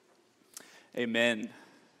Amen.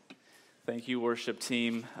 Thank you, worship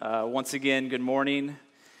team. Once again, good morning.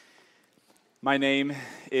 My name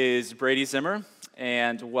is Brady Zimmer,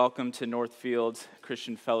 and welcome to Northfield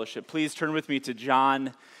Christian Fellowship. Please turn with me to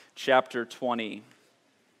John chapter 20.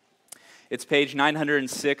 It's page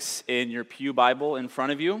 906 in your pew Bible in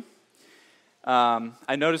front of you.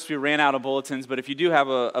 I noticed we ran out of bulletins, but if you do have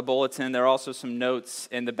a bulletin, there are also some notes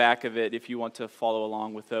in the back of it if you want to follow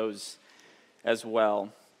along with those as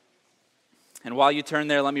well. And while you turn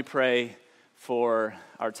there, let me pray for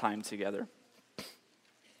our time together.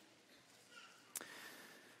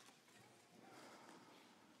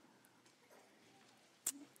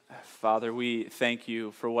 Father, we thank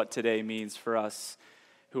you for what today means for us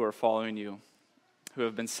who are following you, who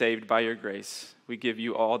have been saved by your grace. We give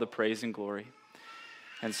you all the praise and glory.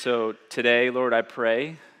 And so today, Lord, I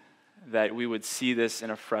pray that we would see this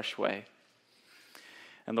in a fresh way.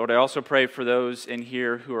 And Lord, I also pray for those in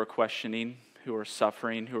here who are questioning, who are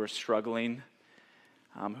suffering, who are struggling,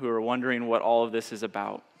 who are wondering what all of this is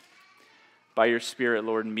about. By your Spirit,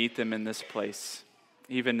 Lord, meet them in this place.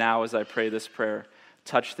 Even now as I pray this prayer,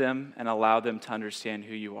 touch them and allow them to understand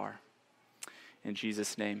who you are. In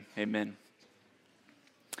Jesus' name, amen.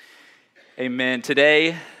 Amen.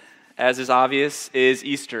 Today, as is obvious, is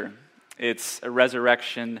Easter. It's a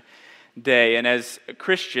resurrection day. And as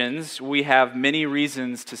Christians, we have many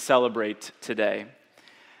reasons to celebrate today.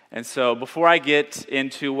 And so before I get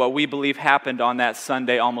into what we believe happened on that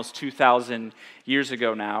Sunday almost 2,000 years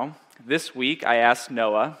ago now, this week I asked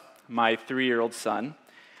Noah, my 3-year-old son,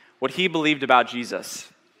 what he believed about Jesus.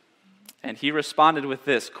 And he responded with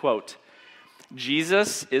this, quote,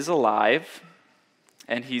 "Jesus is alive,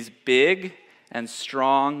 and he's big and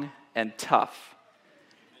strong and tough,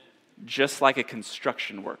 just like a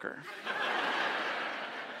construction worker."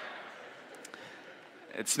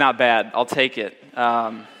 It's not bad. I'll take it.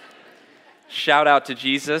 Shout out to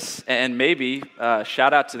Jesus, and maybe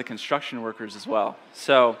shout out to the construction workers as well.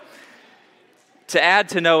 So, to add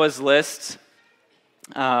to Noah's list,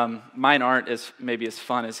 mine aren't maybe as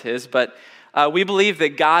fun as his, but we believe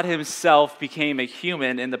that God himself became a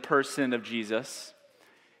human in the person of Jesus.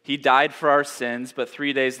 He died for our sins, but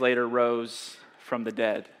 3 days later rose from the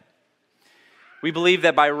dead. We believe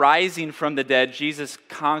that by rising from the dead, Jesus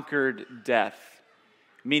conquered death,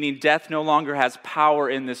 meaning death no longer has power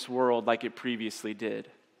in this world like it previously did.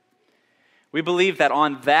 We believe that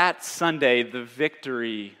on that Sunday, the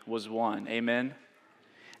victory was won. Amen?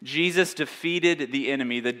 Jesus defeated the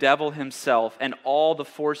enemy, the devil himself, and all the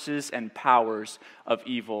forces and powers of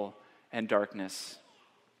evil and darkness.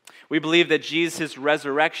 We believe that Jesus'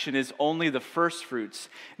 resurrection is only the first fruits,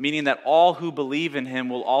 meaning that all who believe in him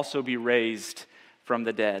will also be raised from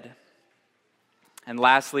the dead. And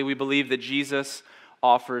lastly, we believe that Jesus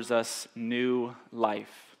offers us new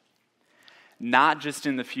life, not just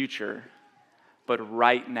in the future, but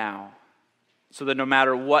right now, so that no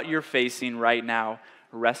matter what you're facing right now,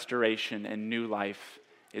 restoration and new life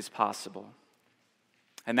is possible.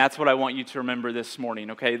 And that's what I want you to remember this morning,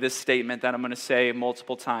 okay? This statement that I'm going to say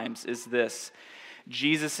multiple times is this: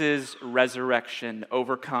 Jesus' resurrection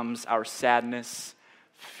overcomes our sadness,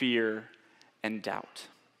 fear, and doubt.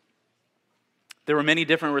 There were many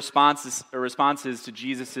different responses to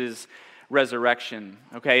Jesus' resurrection,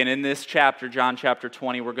 okay? And in this chapter, John chapter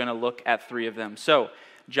 20, we're going to look at 3 of them. So,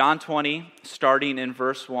 John 20, starting in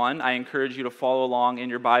verse 1, I encourage you to follow along in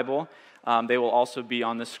your Bible. They will also be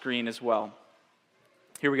on the screen as well.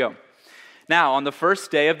 Here we go. Now, on the first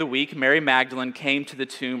day of the week, Mary Magdalene came to the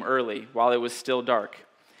tomb early, while it was still dark,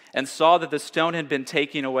 and saw that the stone had been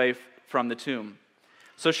taken away from the tomb.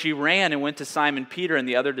 So she ran and went to Simon Peter and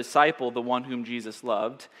the other disciple, the one whom Jesus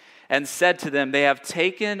loved, and said to them, "They have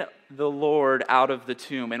taken the Lord out of the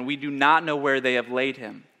tomb, and we do not know where they have laid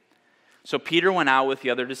him." So Peter went out with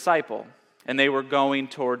the other disciple, and they were going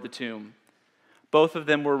toward the tomb. Both of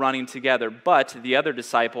them were running together, but the other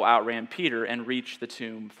disciple outran Peter and reached the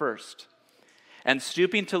tomb first. And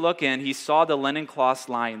stooping to look in, he saw the linen cloths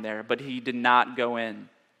lying there, but he did not go in.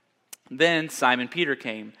 Then Simon Peter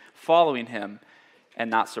came, following him, and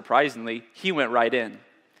not surprisingly, he went right in.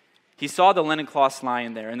 He saw the linen cloths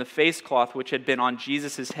lying there, and the face cloth which had been on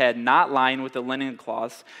Jesus' head, not lying with the linen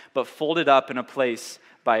cloths, but folded up in a place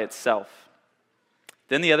by itself.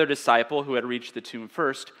 Then the other disciple, who had reached the tomb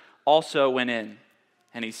first, also went in,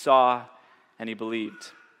 and he saw and he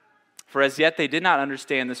believed. For as yet they did not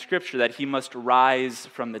understand the scripture that he must rise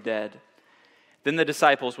from the dead. Then the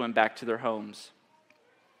disciples went back to their homes.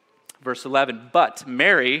 Verse 11, but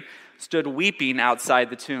Mary stood weeping outside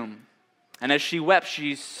the tomb. And as she wept,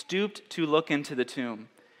 she stooped to look into the tomb.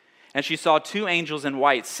 And she saw two angels in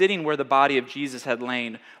white sitting where the body of Jesus had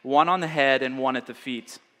lain, one on the head and one at the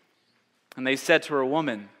feet. And they said to her,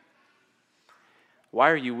 "Woman, why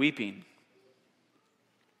are you weeping?"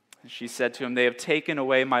 And she said to him, "They have taken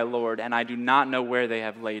away my Lord, and I do not know where they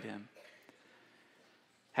have laid him."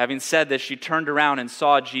 Having said this, she turned around and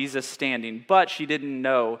saw Jesus standing, but she didn't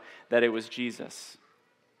know that it was Jesus.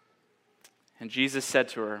 And Jesus said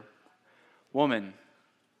to her, "Woman,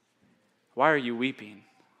 why are you weeping?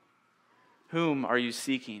 Whom are you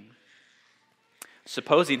seeking?"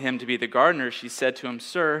 Supposing him to be the gardener, she said to him,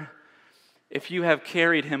 "Sir, if you have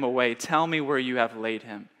carried him away, tell me where you have laid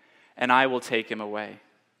him, and I will take him away."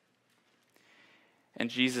 And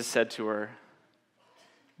Jesus said to her,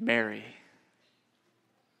 "Mary."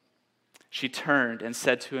 She turned and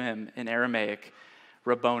said to him in Aramaic,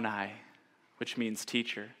 "Rabboni," which means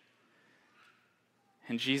teacher.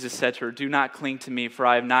 And Jesus said to her, "Do not cling to me, for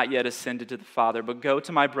I have not yet ascended to the Father, but go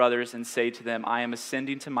to my brothers and say to them, I am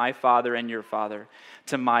ascending to my Father and your Father,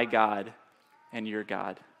 to my God and your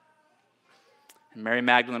God." And Mary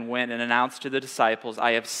Magdalene went and announced to the disciples,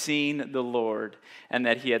 "I have seen the Lord," and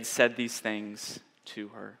that he had said these things to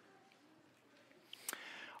her.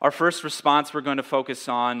 Our first response we're going to focus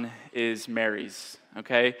on is Mary's,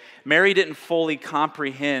 okay? Mary didn't fully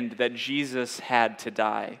comprehend that Jesus had to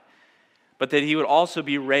die, but that he would also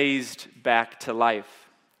be raised back to life.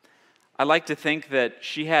 I like to think that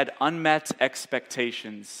she had unmet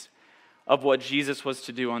expectations of what Jesus was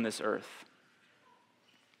to do on this earth.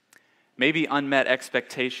 Maybe unmet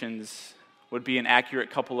expectations would be an accurate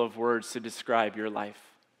couple of words to describe your life.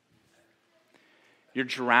 You're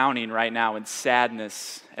drowning right now in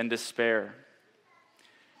sadness and despair.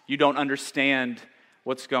 You don't understand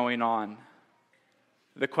what's going on.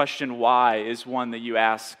 The question why is one that you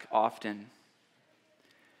ask often.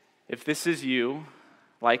 If this is you,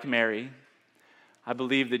 like Mary, I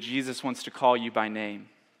believe that Jesus wants to call you by name.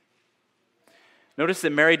 Notice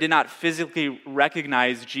that Mary did not physically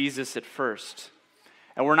recognize Jesus at first.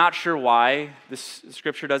 And we're not sure why. This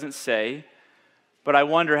scripture doesn't say. But I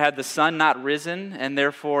wonder, had the sun not risen and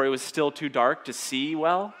therefore it was still too dark to see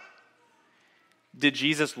well? Did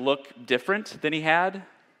Jesus look different than he had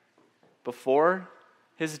before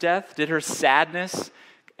his death? Did her sadness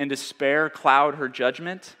and despair cloud her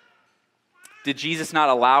judgment? Did Jesus not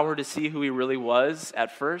allow her to see who he really was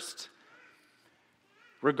at first?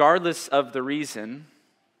 Regardless of the reason,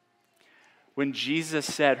 when Jesus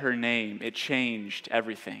said her name, it changed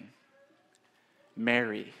everything.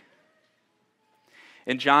 Mary.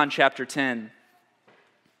 In John chapter 10,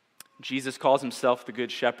 Jesus calls himself the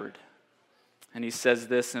Good Shepherd. And he says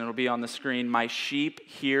this, and it'll be on the screen, "My sheep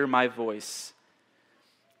hear my voice,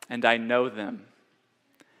 and I know them,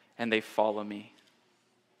 and they follow me."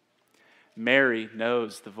 Mary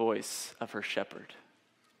knows the voice of her shepherd.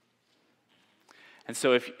 And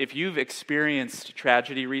so if you've experienced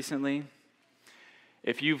tragedy recently,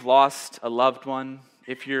 if you've lost a loved one,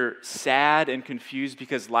 if you're sad and confused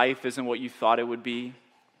because life isn't what you thought it would be,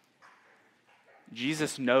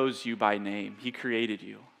 Jesus knows you by name. He created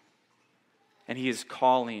you. And he is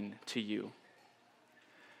calling to you.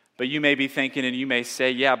 But you may be thinking and you may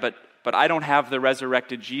say, "Yeah, but I don't have the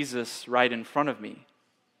resurrected Jesus right in front of me."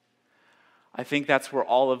 I think that's where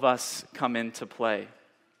all of us come into play.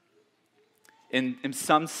 In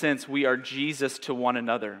some sense, we are Jesus to one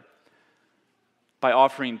another by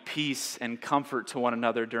offering peace and comfort to one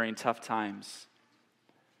another during tough times.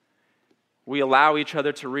 We allow each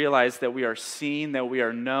other to realize that we are seen, that we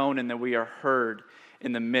are known, and that we are heard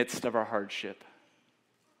in the midst of our hardship.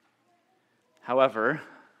 However,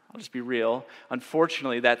 I'll just be real,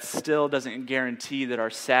 unfortunately, that still doesn't guarantee that our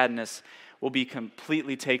sadness will be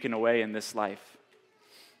completely taken away in this life.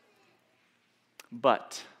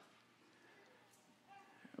 But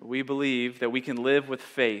we believe that we can live with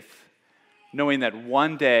faith knowing that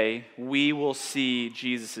one day we will see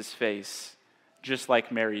Jesus' face, just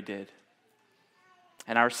like Mary did.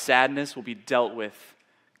 And our sadness will be dealt with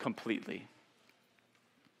completely.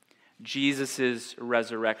 Jesus'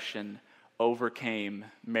 resurrection overcame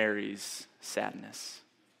Mary's sadness.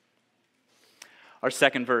 Our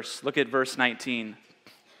second verse, look at verse 19.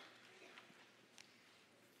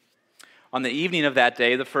 On the evening of that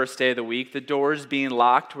day, the first day of the week, the doors being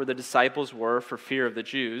locked where the disciples were for fear of the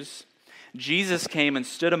Jews, Jesus came and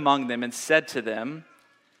stood among them and said to them,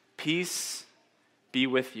 "Peace be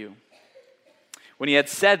with you." When he had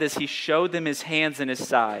said this, he showed them his hands and his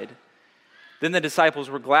side. Then the disciples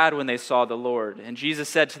were glad when they saw the Lord. And Jesus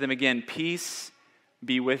said to them again, "Peace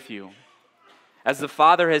be with you. As the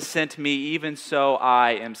Father has sent me, even so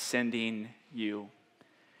I am sending you."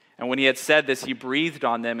 And when he had said this, he breathed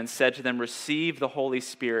on them and said to them, "Receive the Holy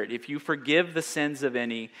Spirit. If you forgive the sins of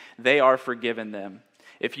any, they are forgiven them.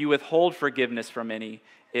 If you withhold forgiveness from any,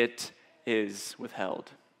 it is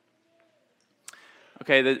withheld."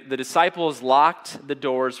 Okay, the disciples locked the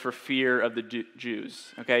doors for fear of the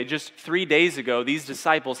Jews. Okay, just 3 days ago, these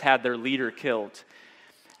disciples had their leader killed.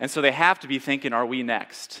 And so they have to be thinking, are we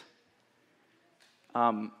next?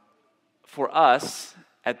 For us,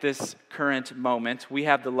 at this current moment, we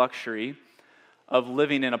have the luxury of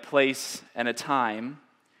living in a place and a time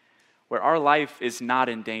where our life is not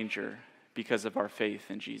in danger because of our faith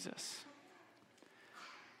in Jesus.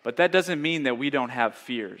 But that doesn't mean that we don't have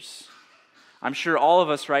fears. I'm sure all of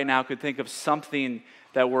us right now could think of something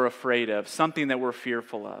that we're afraid of, something that we're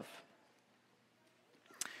fearful of.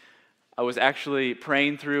 I was actually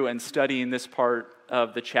praying through and studying this part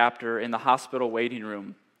of the chapter in the hospital waiting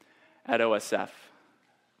room at OSF.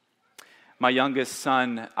 My youngest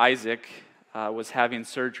son, Isaac, was having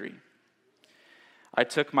surgery. I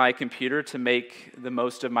took my computer to make the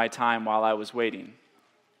most of my time while I was waiting.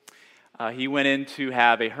 He went in to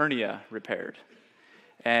have a hernia repaired,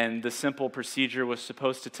 and the simple procedure was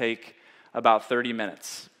supposed to take about 30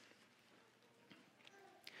 minutes.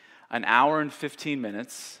 An hour and 15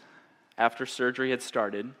 minutes after surgery had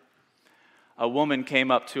started, a woman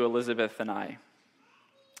came up to Elizabeth and I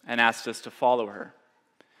and asked us to follow her.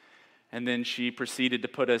 And then she proceeded to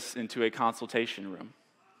put us into a consultation room.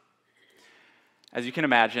 As you can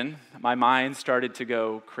imagine, my mind started to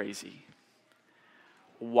go crazy.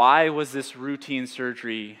 Why was this routine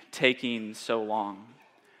surgery taking so long?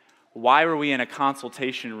 Why were we in a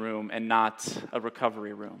consultation room and not a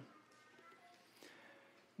recovery room?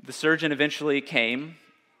 The surgeon eventually came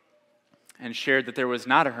and shared that there was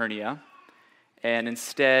not a hernia, and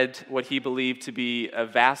instead what he believed to be a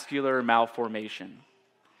vascular malformation.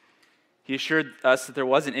 He assured us that there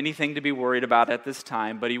wasn't anything to be worried about at this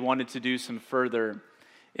time, but he wanted to do some further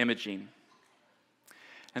imaging.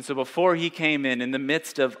 And so before he came in the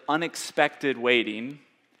midst of unexpected waiting,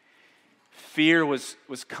 fear was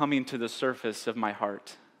coming to the surface of my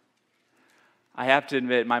heart. I have to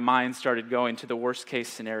admit, my mind started going to the worst case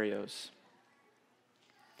scenarios.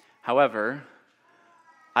 However,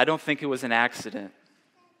 I don't think it was an accident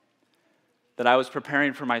that I was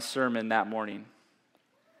preparing for my sermon that morning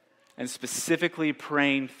and specifically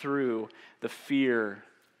praying through the fear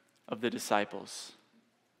of the disciples.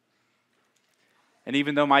 And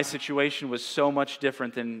even though my situation was so much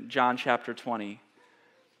different than John chapter 20,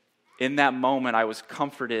 in that moment I was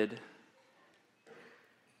comforted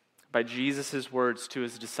by Jesus' words to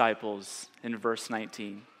his disciples in verse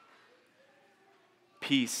 19.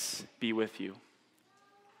 Peace be with you.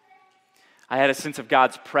 I had a sense of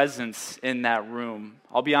God's presence in that room.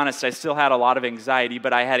 I'll be honest, I still had a lot of anxiety,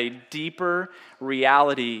 but I had a deeper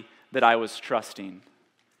reality that I was trusting.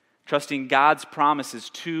 Trusting God's promises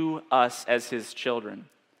to us as his children.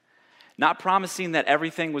 Not promising that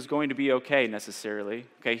everything was going to be okay necessarily,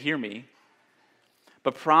 okay, hear me,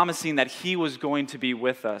 but promising that he was going to be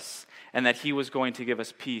with us and that he was going to give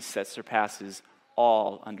us peace that surpasses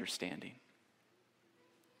all understanding.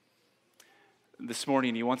 This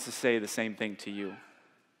morning, he wants to say the same thing to you.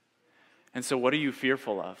 And so what are you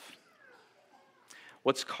fearful of?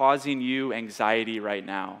 What's causing you anxiety right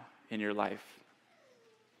now in your life?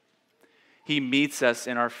 He meets us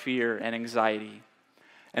in our fear and anxiety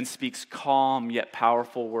and speaks calm yet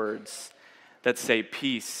powerful words that say,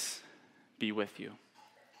 peace be with you.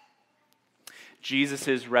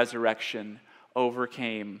 Jesus' resurrection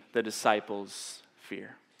overcame the disciples'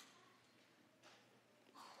 fear.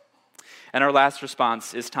 And our last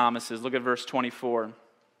response is Thomas's. Look at verse 24.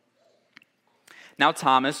 Now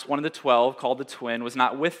Thomas, one of the 12, called the twin, was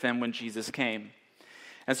not with them when Jesus came.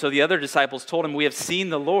 And so the other disciples told him, "We have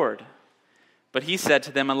seen the Lord." But he said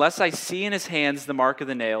to them, "Unless I see in his hands the mark of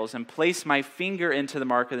the nails, and place my finger into the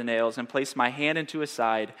mark of the nails, and place my hand into his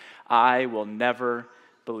side, I will never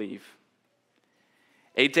believe."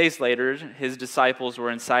 8 days later, his disciples were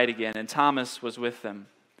inside again, and Thomas was with them.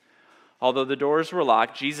 Although the doors were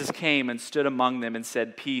locked, Jesus came and stood among them and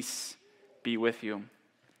said, "Peace be with you."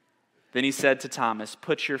 Then he said to Thomas,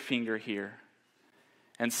 "Put your finger here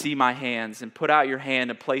and see my hands, and put out your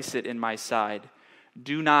hand and place it in my side.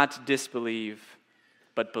 Do not disbelieve,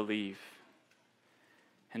 but believe."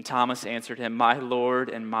 And Thomas answered him, "My Lord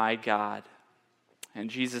and my God."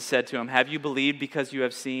 And Jesus said to him, "Have you believed because you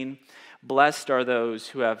have seen? Blessed are those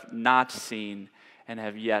who have not seen and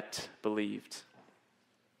have yet believed."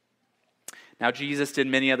 Now, Jesus did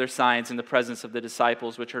many other signs in the presence of the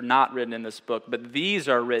disciples, which are not written in this book, but these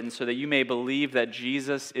are written so that you may believe that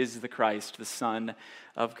Jesus is the Christ, the Son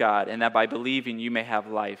of God, and that by believing you may have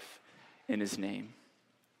life in his name.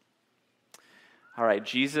 All right,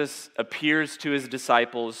 Jesus appears to his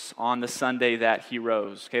disciples on the Sunday that he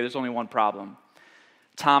rose. Okay, there's only one problem.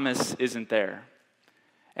 Thomas isn't there.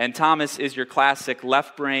 And Thomas is your classic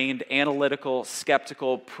left-brained, analytical,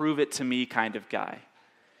 skeptical, prove-it-to-me kind of guy.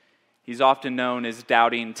 He's often known as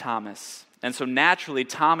Doubting Thomas. And so naturally,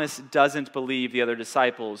 Thomas doesn't believe the other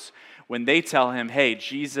disciples when they tell him, hey,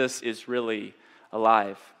 Jesus is really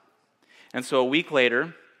alive. And so a week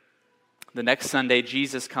later, the next Sunday,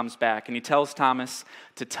 Jesus comes back and he tells Thomas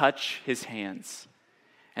to touch his hands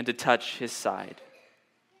and to touch his side.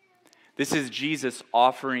 This is Jesus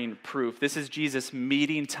offering proof. This is Jesus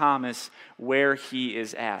meeting Thomas where he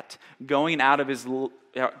is at, going out of his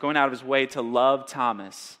way to love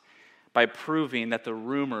Thomas by proving that the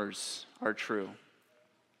rumors are true.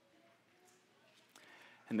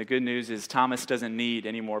 And the good news is Thomas doesn't need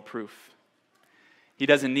any more proof. He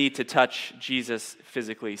doesn't need to touch Jesus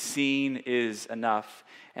physically. Seeing is enough,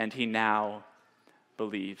 and he now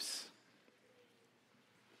believes.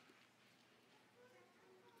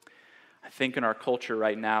 I think in our culture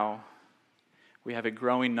right now, we have a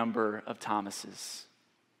growing number of Thomases.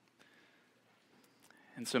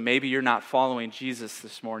 And so maybe you're not following Jesus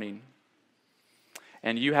this morning,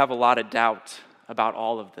 and you have a lot of doubt about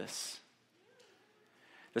all of this.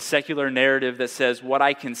 The secular narrative that says what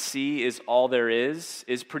I can see is all there is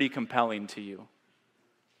pretty compelling to you.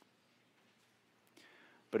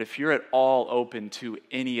 But if you're at all open to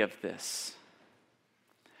any of this,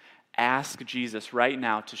 ask Jesus right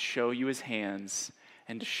now to show you his hands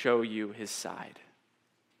and to show you his side.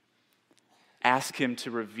 Ask him to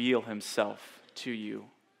reveal himself to you.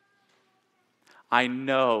 I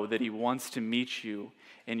know that he wants to meet you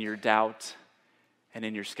in your doubt and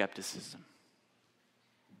in your skepticism.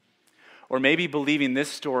 Or maybe believing this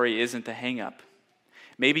story isn't the hang-up.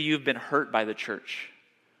 Maybe you've been hurt by the church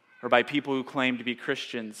or by people who claim to be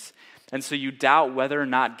Christians, and so you doubt whether or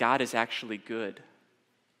not God is actually good.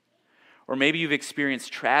 Or maybe you've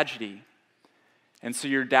experienced tragedy, and so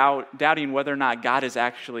you're doubting whether or not God is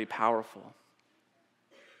actually powerful.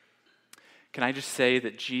 Can I just say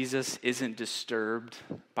that Jesus isn't disturbed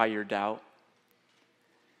by your doubt?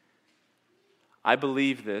 I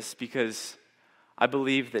believe this because I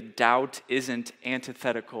believe that doubt isn't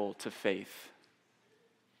antithetical to faith.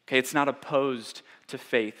 Okay, it's not opposed to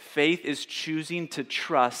faith. Faith is choosing to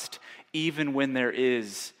trust even when there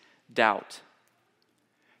is doubt.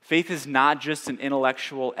 Faith is not just an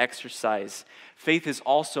intellectual exercise. Faith is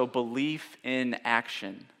also belief in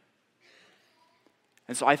action.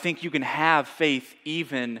 And so I think you can have faith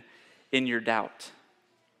even in your doubt.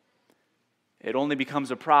 It only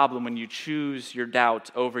becomes a problem when you choose your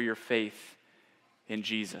doubt over your faith in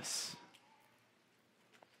Jesus.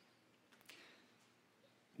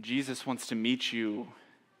 Jesus wants to meet you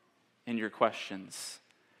in your questions.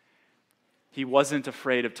 He wasn't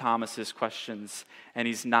afraid of Thomas's questions, and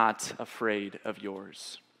he's not afraid of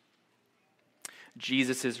yours.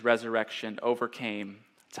 Jesus' resurrection overcame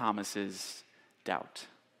Thomas's doubt.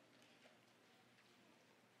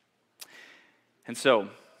 And so,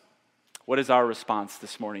 what is our response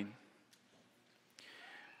this morning?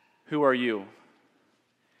 Who are you?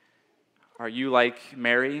 Are you like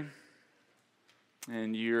Mary?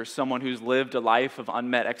 And you're someone who's lived a life of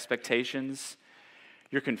unmet expectations.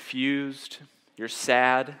 You're confused. You're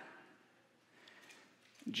sad.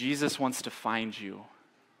 Jesus wants to find you.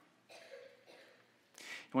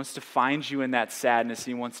 He wants to find you in that sadness.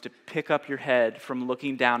 He wants to pick up your head from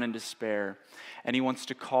looking down in despair. And he wants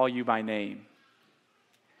to call you by name.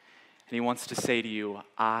 And he wants to say to you,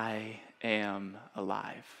 I am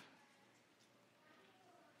alive.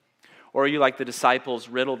 Or are you like the disciples,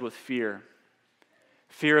 riddled with fear?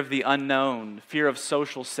 Fear of the unknown, fear of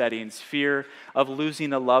social settings, fear of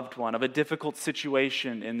losing a loved one, of a difficult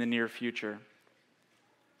situation in the near future.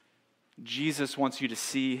 Jesus wants you to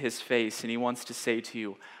see his face, and he wants to say to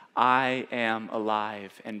you, I am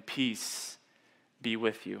alive, and peace be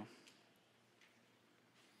with you.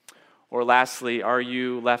 Or lastly, are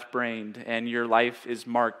you left-brained, and your life is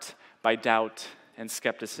marked by doubt and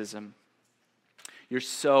skepticism? You're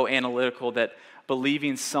so analytical that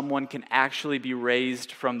believing someone can actually be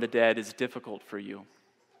raised from the dead is difficult for you.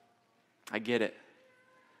 I get it.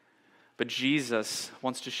 But Jesus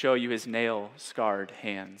wants to show you his nail-scarred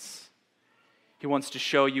hands. He wants to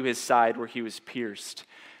show you his side where he was pierced.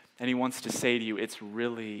 And he wants to say to you, it's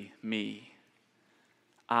really me.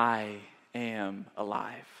 I am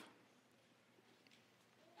alive.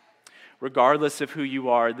 regardless of who you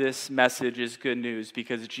are, this message is good news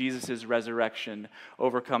because Jesus' resurrection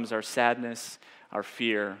overcomes our sadness, our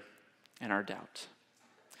fear, and our doubt.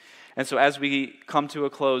 And so as we come to a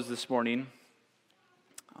close this morning,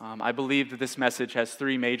 I believe that this message has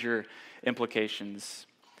three major implications.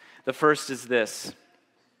 The first is this.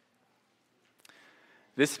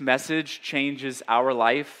 This message changes our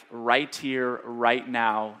life right here, right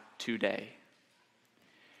now, today.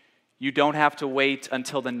 You don't have to wait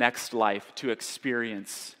until the next life to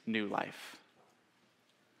experience new life.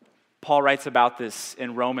 Paul writes about this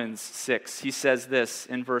in Romans 6. He says this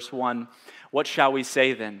in verse 1, "What shall we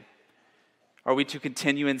say then? Are we to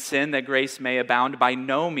continue in sin that grace may abound? By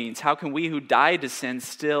no means. How can we who died to sin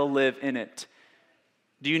still live in it?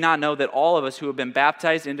 Do you not know that all of us who have been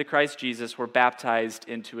baptized into Christ Jesus were baptized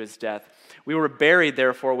into his death? We were buried,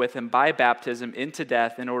 therefore, with him by baptism into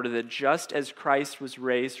death, in order that just as Christ was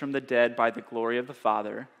raised from the dead by the glory of the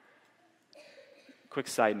Father," quick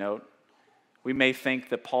side note, we may think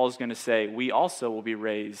that Paul's going to say, we also will be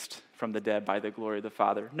raised from the dead by the glory of the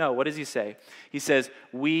Father. No, what does he say? He says,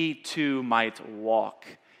 we too might walk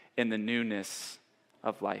in the newness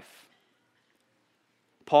of life.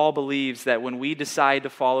 Paul believes that when we decide to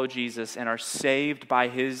follow Jesus and are saved by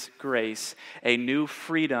his grace, a new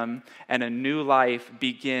freedom and a new life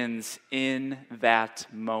begins in that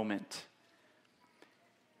moment.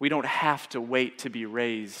 We don't have to wait to be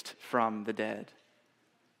raised from the dead.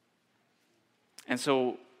 And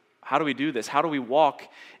so, how do we do this? How do we walk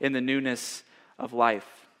in the newness of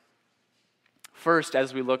life? First,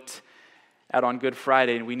 as we looked at on Good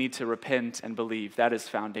Friday, we need to repent and believe. That is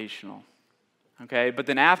foundational. Okay, but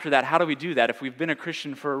then after that, how do we do that? If we've been a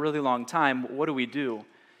Christian for a really long time, what do we do?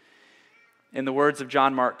 In the words of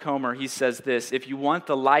John Mark Comer, he says this: if you want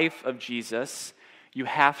the life of Jesus, you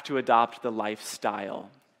have to adopt the lifestyle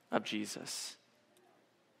of Jesus.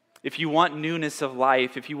 If you want newness of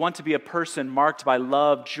life, if you want to be a person marked by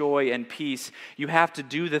love, joy, and peace, you have to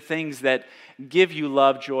do the things that give you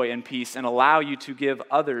love, joy, and peace and allow you to give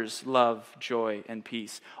others love, joy, and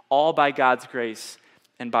peace, all by God's grace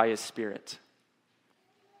and by his Spirit.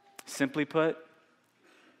 Simply put,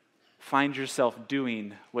 find yourself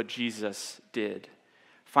doing what Jesus did.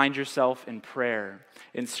 Find yourself in prayer,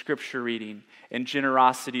 in scripture reading, in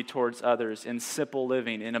generosity towards others, in simple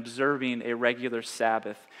living, in observing a regular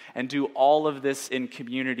Sabbath. And do all of this in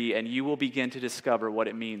community, and you will begin to discover what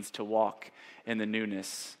it means to walk in the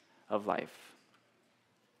newness of life.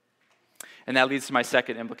 And that leads to my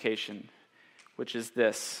second implication, which is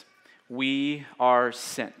this: we are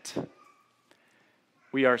sent.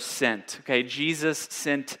 We are sent. Okay, Jesus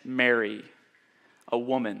sent Mary, a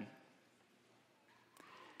woman,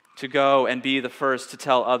 to go and be the first to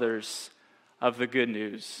tell others of the good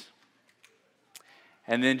news.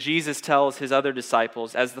 And then Jesus tells his other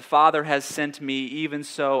disciples, as the Father has sent me, even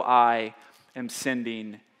so I am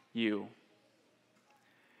sending you.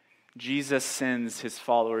 Jesus sends his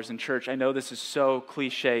followers. In church, I know this is so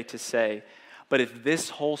cliche to say, but if this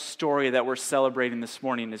whole story that we're celebrating this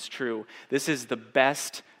morning is true, this is the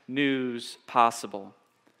best news possible.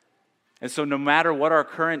 And so no matter what our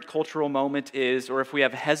current cultural moment is, or if we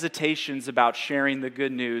have hesitations about sharing the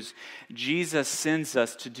good news, Jesus sends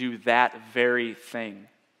us to do that very thing.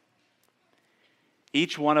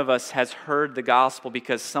 Each one of us has heard the gospel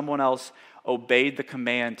because someone else obeyed the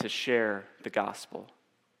command to share the gospel.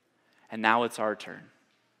 And now it's our turn.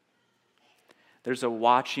 There's a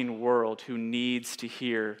watching world who needs to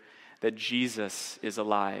hear that Jesus is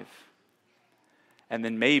alive. And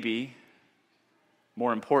then maybe,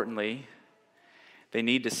 more importantly, they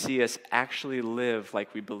need to see us actually live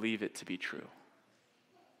like we believe it to be true.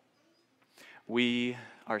 We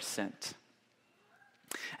are sent.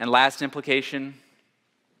 And last implication,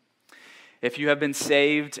 if you have been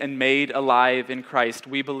saved and made alive in Christ,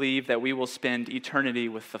 we believe that we will spend eternity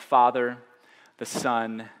with the Father, the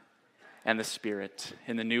Son, and the Spirit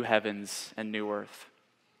in the new heavens and new earth.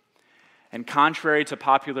 And contrary to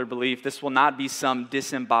popular belief, this will not be some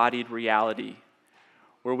disembodied reality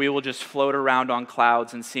where we will just float around on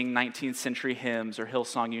clouds and sing 19th century hymns or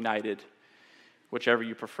Hillsong United, whichever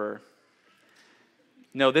you prefer.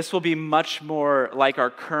 No, this will be much more like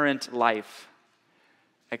our current life,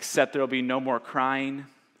 except there will be no more crying,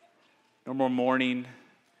 no more mourning,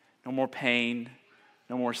 no more pain,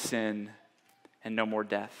 no more sin, and no more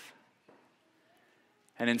death.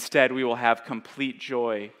 And instead, we will have complete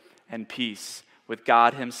joy and peace with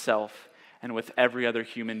God himself and with every other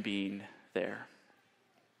human being there.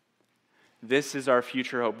 This is our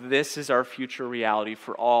future hope. This is our future reality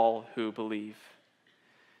for all who believe.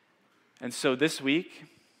 And so this week,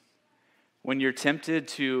 when you're tempted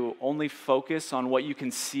to only focus on what you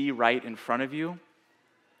can see right in front of you,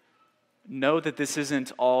 know that this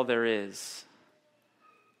isn't all there is,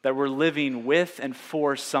 that we're living with and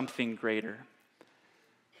for something greater.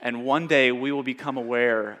 And one day we will become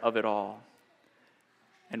aware of it all.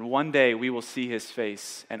 And one day we will see his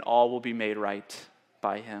face, and all will be made right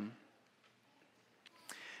by him.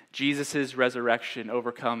 Jesus' resurrection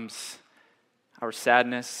overcomes our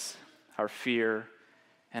sadness, our fear,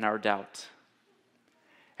 and our doubt.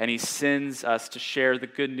 And he sends us to share the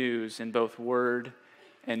good news in both word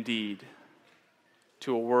and deed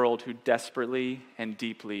to a world who desperately and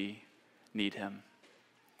deeply need him.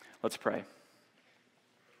 Let's pray.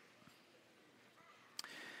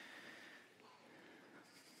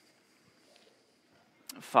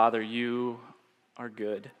 Father, you are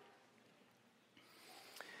good.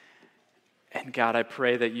 And God, I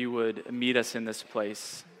pray that you would meet us in this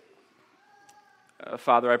place.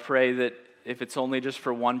 Father, I pray that if it's only just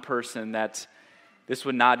for one person, that this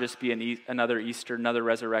would not just be another Easter, another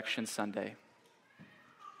Resurrection Sunday,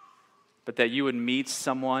 but that you would meet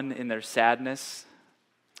someone in their sadness,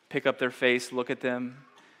 pick up their face, look at them,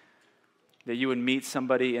 that you would meet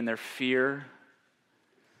somebody in their fear,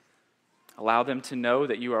 allow them to know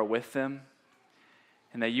that you are with them,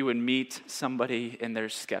 and that you would meet somebody in their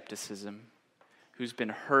skepticism, who's been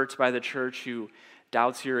hurt by the church, who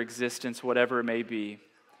doubts your existence, whatever it may be.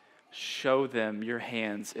 Show them your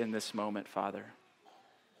hands in this moment, Father.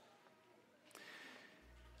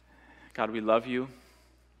 God, we love you.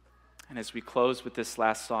 And as we close with this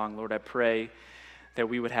last song, Lord, I pray that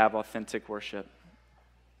we would have authentic worship,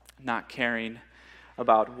 not caring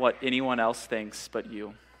about what anyone else thinks but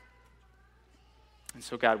you. And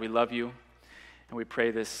so, God, we love you, and we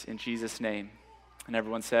pray this in Jesus' name. And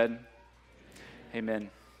everyone said, amen.